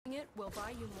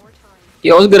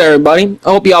Yo, what's good, everybody? I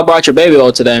hope y'all brought your baby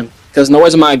oil today, because in the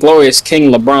words of my glorious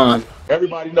King LeBron.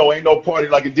 Everybody know ain't no party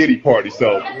like a Diddy party,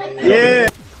 so. Yeah.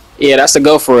 Yeah, that's the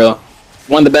go for real.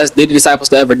 One of the best Diddy disciples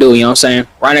to ever do, you know what I'm saying?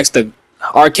 Right next to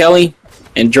R. Kelly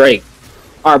and Drake.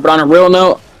 Alright, but on a real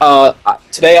note,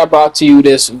 today I brought to you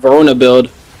this Voruna build.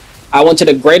 I went to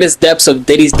the greatest depths of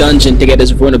Diddy's dungeon to get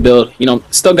this Voruna build. You know,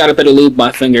 still got a bit of lube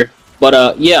my finger.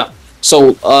 But, yeah.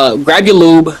 So, grab your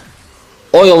lube,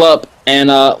 oil up, and,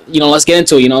 you know, let's get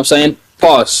into it, you know what I'm saying?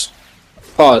 Pause.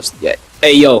 Yeah.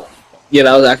 Hey, yo. Yeah,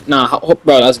 that was, nah,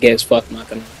 bro, that was gay as fuck. I'm not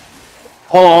gonna.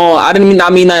 Hold on. I didn't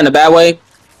mean that in a bad way.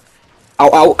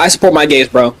 I support my gays,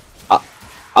 bro.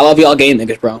 I love y'all gay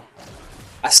niggas, bro.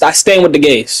 I stand with the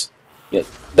gays. Yeah,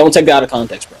 don't take that out of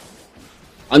context, bro.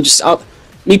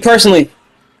 Me personally,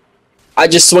 I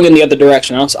just swing in the other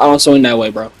direction. I don't swing that way,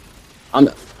 bro. I'm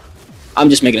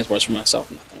just making this worse for myself.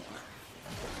 I'm not gonna lie.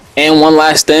 And one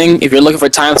last thing, if you're looking for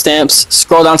timestamps,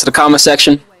 scroll down to the comment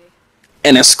section,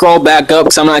 and then scroll back up,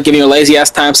 because I'm not giving you lazy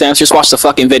ass timestamps. Just watch the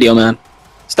fucking video, man.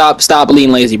 Stop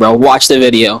being lazy, bro. Watch the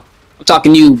video. I'm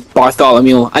talking to you,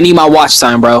 Bartholomew. I need my watch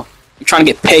time, bro. I'm trying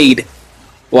to get paid.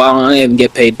 Well, I don't even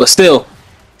get paid, but still,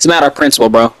 it's a matter of principle,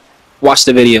 bro. Watch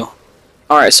the video.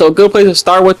 Alright, so a good place to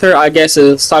start with her, I guess, is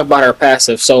let's talk about her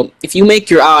passive. So, if you make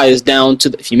your eyes down to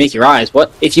the, if you make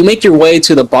your way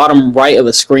to the bottom right of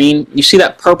the screen, you see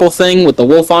that purple thing with the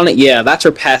wolf on it? Yeah, that's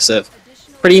her passive.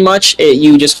 Pretty much,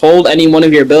 you just hold any one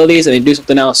of your abilities and they do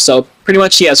something else. So, pretty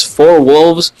much she has 4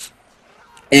 wolves,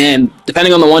 and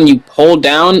depending on the one you hold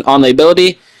down on the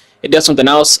ability, it does something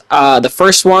else. The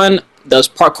first one does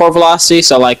parkour velocity,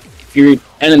 so like, if you're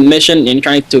ending the mission and you're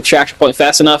trying to extraction point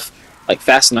fast enough, if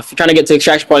you're trying to get to the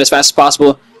extraction point as fast as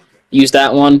possible, use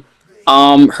that one.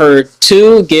 Her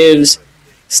 2 gives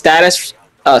status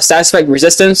effect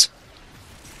resistance,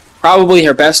 probably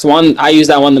her best one. I use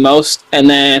that one the most. And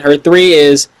then her 3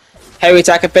 is heavy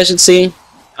attack efficiency.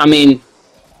 I mean,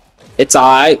 it's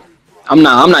alright. I'm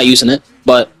not using it,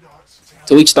 but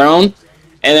to each their own.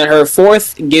 And then her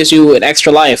 4th gives you an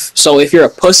extra life. So if you're a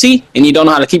pussy and you don't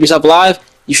know how to keep yourself alive,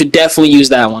 you should definitely use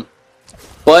that one.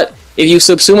 But if you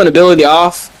subsume an ability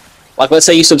off, like let's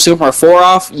say you subsume her 4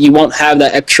 off, you won't have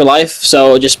that extra life.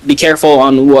 So just be careful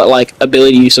on what like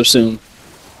ability you subsume.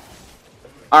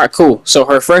 Alright, cool. So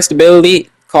her first ability,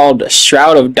 called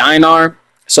Shroud of Dinar.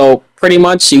 So pretty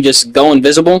much you just go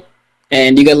invisible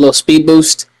and you get a little speed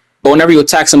boost. But whenever you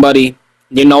attack somebody,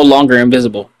 you're no longer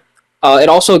invisible. It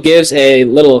also gives a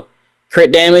little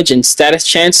crit damage and status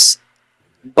chance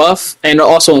buff, and it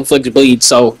also inflicts bleed.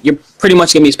 So you're pretty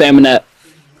much going to be spamming that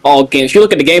all games. If you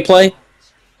look at the gameplay,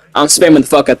 I'm spamming the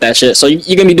fuck out that shit. So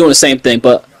you're going to be doing the same thing.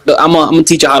 But I'm going to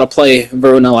teach you how to play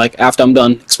Voruna like after I'm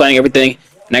done explaining everything,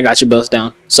 and I got your builds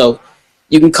down. So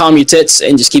you can calm your tits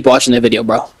and just keep watching the video,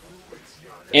 bro.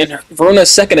 And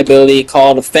Voruna's second ability,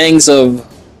 called Fangs of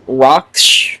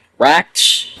Raksh.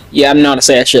 Yeah, I don't know how to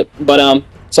say that shit. But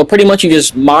so pretty much you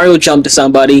just Mario jump to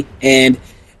somebody and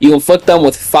you inflict them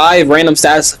with 5 random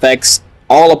status effects,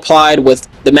 all applied with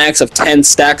the max of 10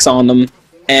 stacks on them.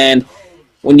 And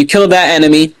when you kill that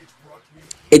enemy,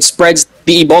 it spreads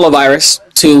the Ebola virus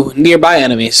to nearby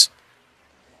enemies.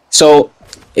 So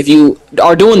if you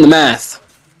are doing the math,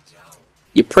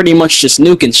 you're pretty much just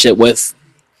nuking shit with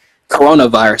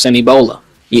coronavirus and Ebola.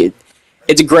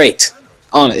 It's great.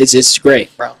 It's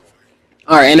great, bro.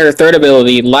 Alright, and her 3rd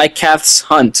ability, Lycath's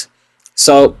Hunt.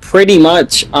 So pretty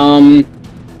much, all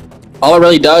it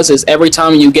really does is every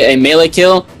time you get a melee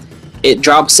kill, it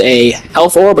drops a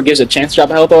health orb, or gives a chance to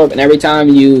drop a health orb, and every time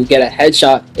you get a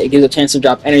headshot, it gives a chance to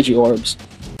drop energy orbs.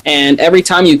 And every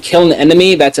time you kill an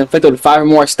enemy that's inflicted with 5 or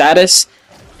more status,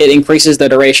 it increases the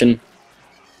duration.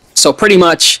 So pretty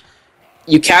much,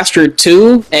 you capture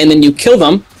 2, and then you kill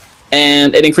them,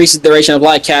 and it increases the duration of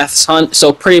Lycath's Hunt.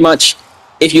 So pretty much,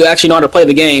 if you actually know how to play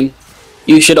the game,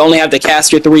 you should only have to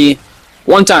cast your 3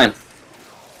 one time.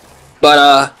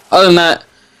 But other than that,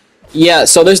 yeah,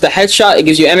 so there's the headshot, it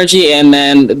gives you energy, and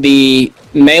then the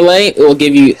melee, it will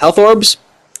give you health orbs.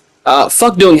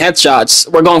 Fuck doing headshots,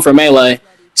 we're going for melee.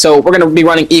 So we're going to be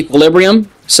running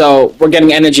equilibrium, so we're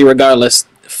getting energy regardless.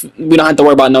 We don't have to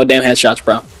worry about no damn headshots,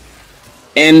 bro.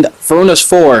 And Voruna's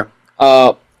 4,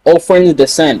 Warframe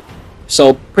Descent.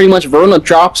 So pretty much Voruna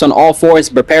drops on all 4s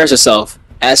and prepares herself,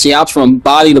 as she hops from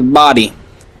body to body,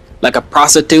 like a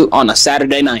prostitute on a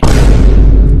Saturday night.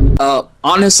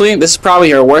 Honestly, this is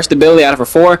probably her worst ability out of her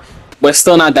 4, but it's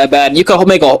still not that bad. You could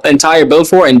make an entire build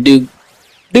for it and do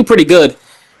pretty good.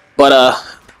 But,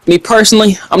 me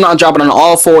personally, I'm not dropping on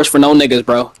all 4s for no niggas,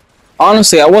 bro.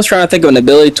 Honestly, I was trying to think of an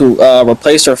ability to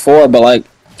replace her 4, but like,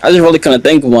 I just really couldn't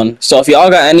think of one. So if y'all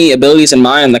got any abilities in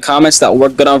mind in the comments that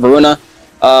work good on Voruna,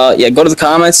 yeah, go to the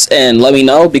comments and let me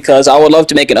know, because I would love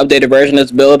to make an updated version of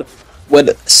this build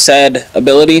with said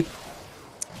ability.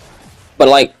 But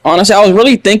like, honestly, I was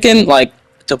really thinking like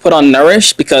to put on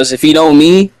Nourish, because if you know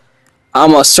me,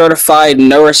 I'm a certified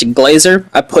Nourish glazer.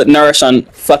 I put Nourish on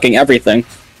fucking everything.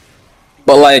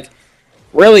 But like,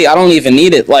 really, I don't even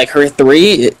need it. Like, her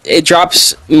 3, it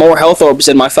drops more health orbs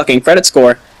than my fucking credit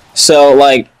score. So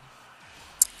like,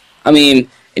 I mean,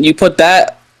 and you put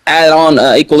that, add on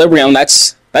Equilibrium,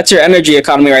 that's your energy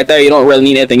economy right there. You don't really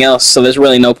need anything else, so there's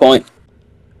really no point.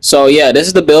 So yeah, this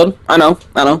is the build. I know,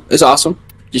 it's awesome.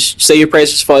 Just say your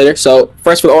praises for later. So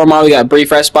first with Ormond, we got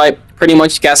Brief Respite. Pretty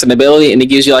much cast an ability, and it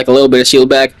gives you like a little bit of shield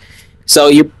back. So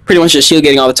you're pretty much just shield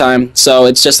getting all the time. So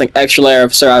it's just like extra layer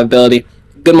of survivability.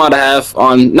 Good mod to have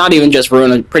on not even just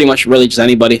Voruna, pretty much really just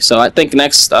anybody. So I think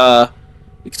next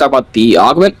we can talk about the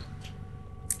augment.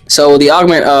 So the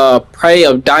augment, Prey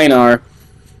of Dinar.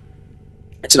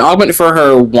 It's an augment for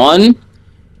her 1,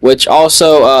 which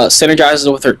also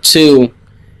synergizes with her 2.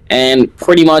 And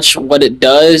pretty much what it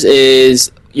does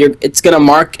is it's gonna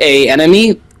mark a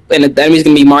enemy, and the enemy is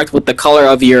gonna be marked with the color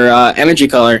of your energy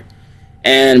color.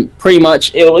 And pretty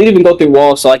much it'll even go through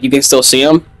walls, so like you can still see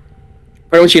them.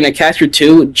 Pretty much you're gonna cast your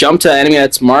 2, jump to the enemy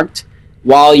that's marked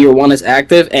while your 1 is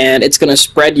active, and it's gonna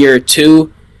spread your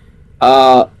 2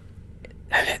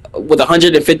 with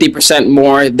 150%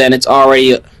 more than it's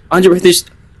already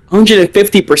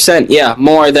 150%, yeah,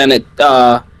 more than it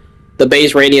the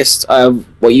base radius of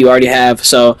what you already have.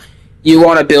 So you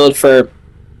want to build for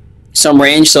some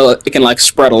range so it can like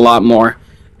spread a lot more.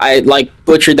 I like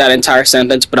butchered that entire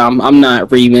sentence, but I'm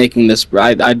not remaking this.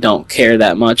 I don't care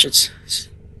that much.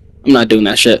 I'm not doing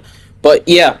that shit. But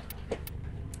yeah,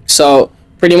 so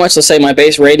pretty much, let's say my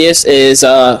base radius is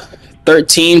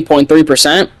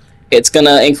 13.3%. It's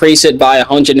gonna increase it by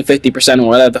 150% or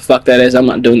whatever the fuck that is. I'm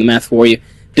not doing the math for you.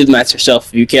 Do the math yourself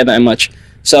if you care that much.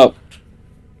 So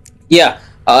yeah,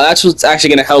 that's what's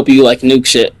actually gonna help you like nuke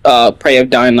shit. Prey of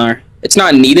Dinar. It's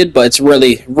not needed, but it's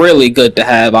really, really good to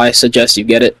have. I suggest you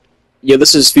get it. Yo,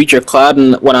 this is Future Cloud,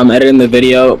 and when I'm editing the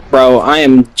video, bro, I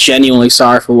am genuinely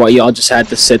sorry for what y'all just had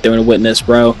to sit there and witness,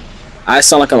 bro. I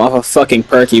sound like I'm off a fucking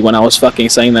perky when I was fucking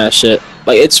saying that shit.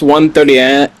 Like, it's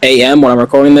 1:30 a.m. when I'm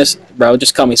recording this. Bro,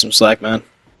 just cut me some slack, man.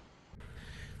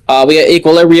 We got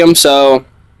Equilibrium, so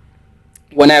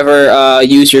whenever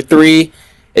you use your 3,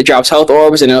 it drops health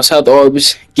orbs, and those health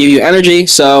orbs give you energy,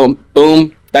 so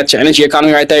boom, that's your energy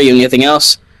economy right there. You don't need anything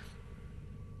else.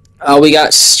 We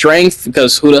got Strength,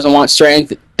 because who doesn't want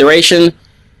Strength? Duration.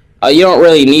 You don't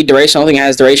really need duration. The only thing that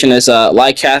has duration is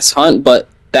Light Cast Hunt, but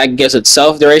that gives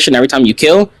itself duration every time you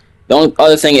kill. The only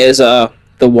other thing is the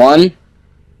 1.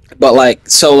 But like,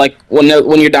 so like when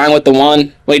you're dying with the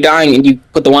 1, when you're dying and you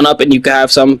put the 1 up and you can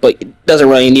have some, but it doesn't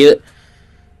really need it.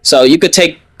 So you could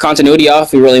take continuity off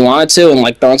if you really wanted to and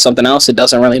like throw on something else. It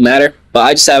doesn't really matter. But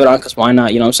I just have it on because why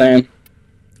not? You know what I'm saying?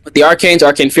 With the Arcanes,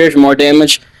 Arcane Fear for more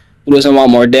damage. Who doesn't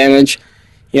want more damage?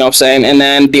 You know what I'm saying? And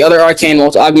then the other Arcane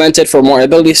will augment it for more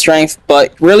ability strength.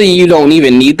 But really, you don't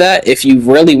even need that. If you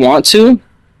really want to,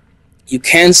 you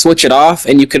can switch it off,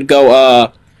 and you could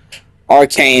go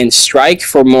Arcane Strike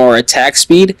for more attack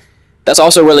speed. That's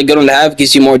also a really good one to have.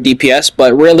 Gives you more DPS,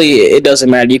 but really, it doesn't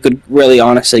matter. You could really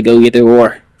honestly go either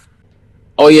or.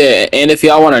 Oh yeah, and if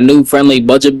y'all want a noob-friendly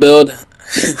budget build,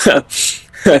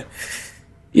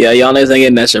 yeah, y'all niggas ain't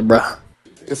getting that shit, bro.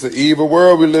 It's an evil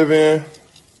world we live in.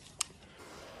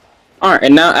 Alright,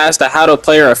 and now as to how to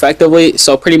play her effectively,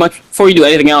 so pretty much before you do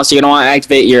anything else, you're going to want to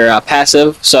activate your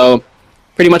passive. So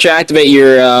pretty much you activate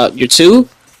your 2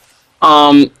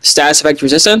 status effect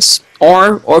resistance,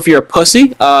 or if you're a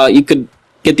pussy, you could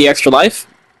get the extra life,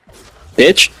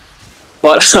 bitch.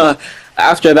 But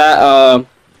after that,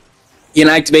 you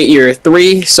can activate your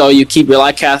 3, so you keep your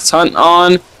Light Cast Hunt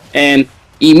on, and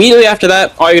immediately after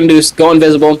that, all you're going to do is go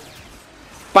invisible,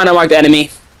 find a marked enemy,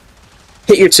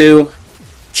 hit your 2,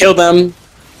 kill them,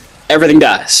 everything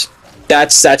dies.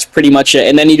 That's pretty much it.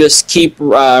 And then you just keep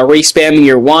re-spamming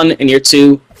your 1 and your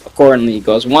 2 accordingly. It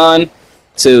goes 1,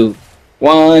 2,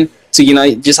 1, 2, you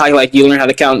know, just how like you learn how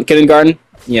to count in kindergarten.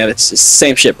 Yeah, it's the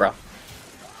same shit, bro.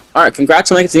 Alright, congrats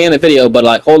on making it to the end of the video, but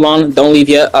like, hold on, don't leave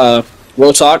yet.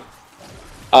 Real talk.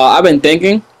 I've been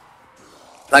thinking,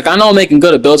 like, I know I'm making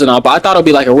good at builds and all, but I thought it would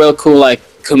be like a real cool like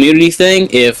community thing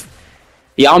if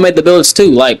y'all made the builds too,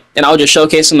 like, and I'll just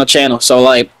showcase on the channel. So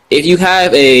like, if you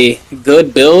have a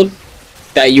good build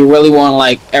that you really want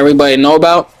like everybody to know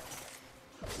about,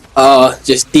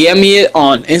 just DM me it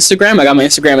on Instagram. I got my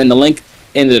Instagram in the link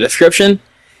in the description.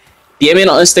 DM me it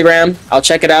on Instagram. I'll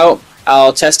check it out.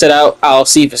 I'll test it out. I'll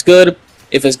see if it's good.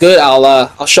 If it's good,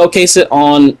 I'll showcase it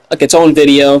on like its own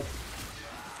video,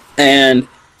 and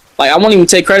like I won't even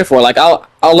take credit for it. Like I'll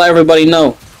let everybody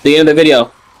know at the end of the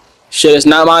video. Shit, it's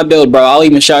not my build, bro. I'll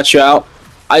even shout you out.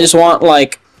 I just want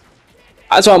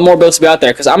more builds to be out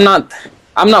there, because I'm not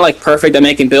like perfect at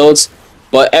making builds,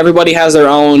 but everybody has their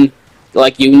own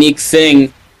like unique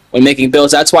thing when making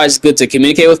builds. That's why it's good to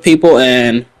communicate with people,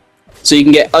 and so you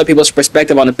can get other people's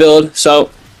perspective on the build. So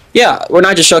yeah, we're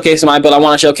not just showcasing my build. I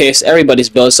want to showcase everybody's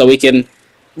build, so we can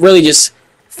really just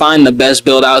find the best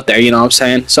build out there. You know what I'm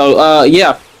saying? So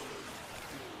yeah.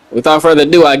 Without further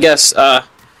ado, I guess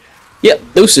yeah,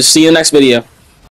 deuces. See you in the next video.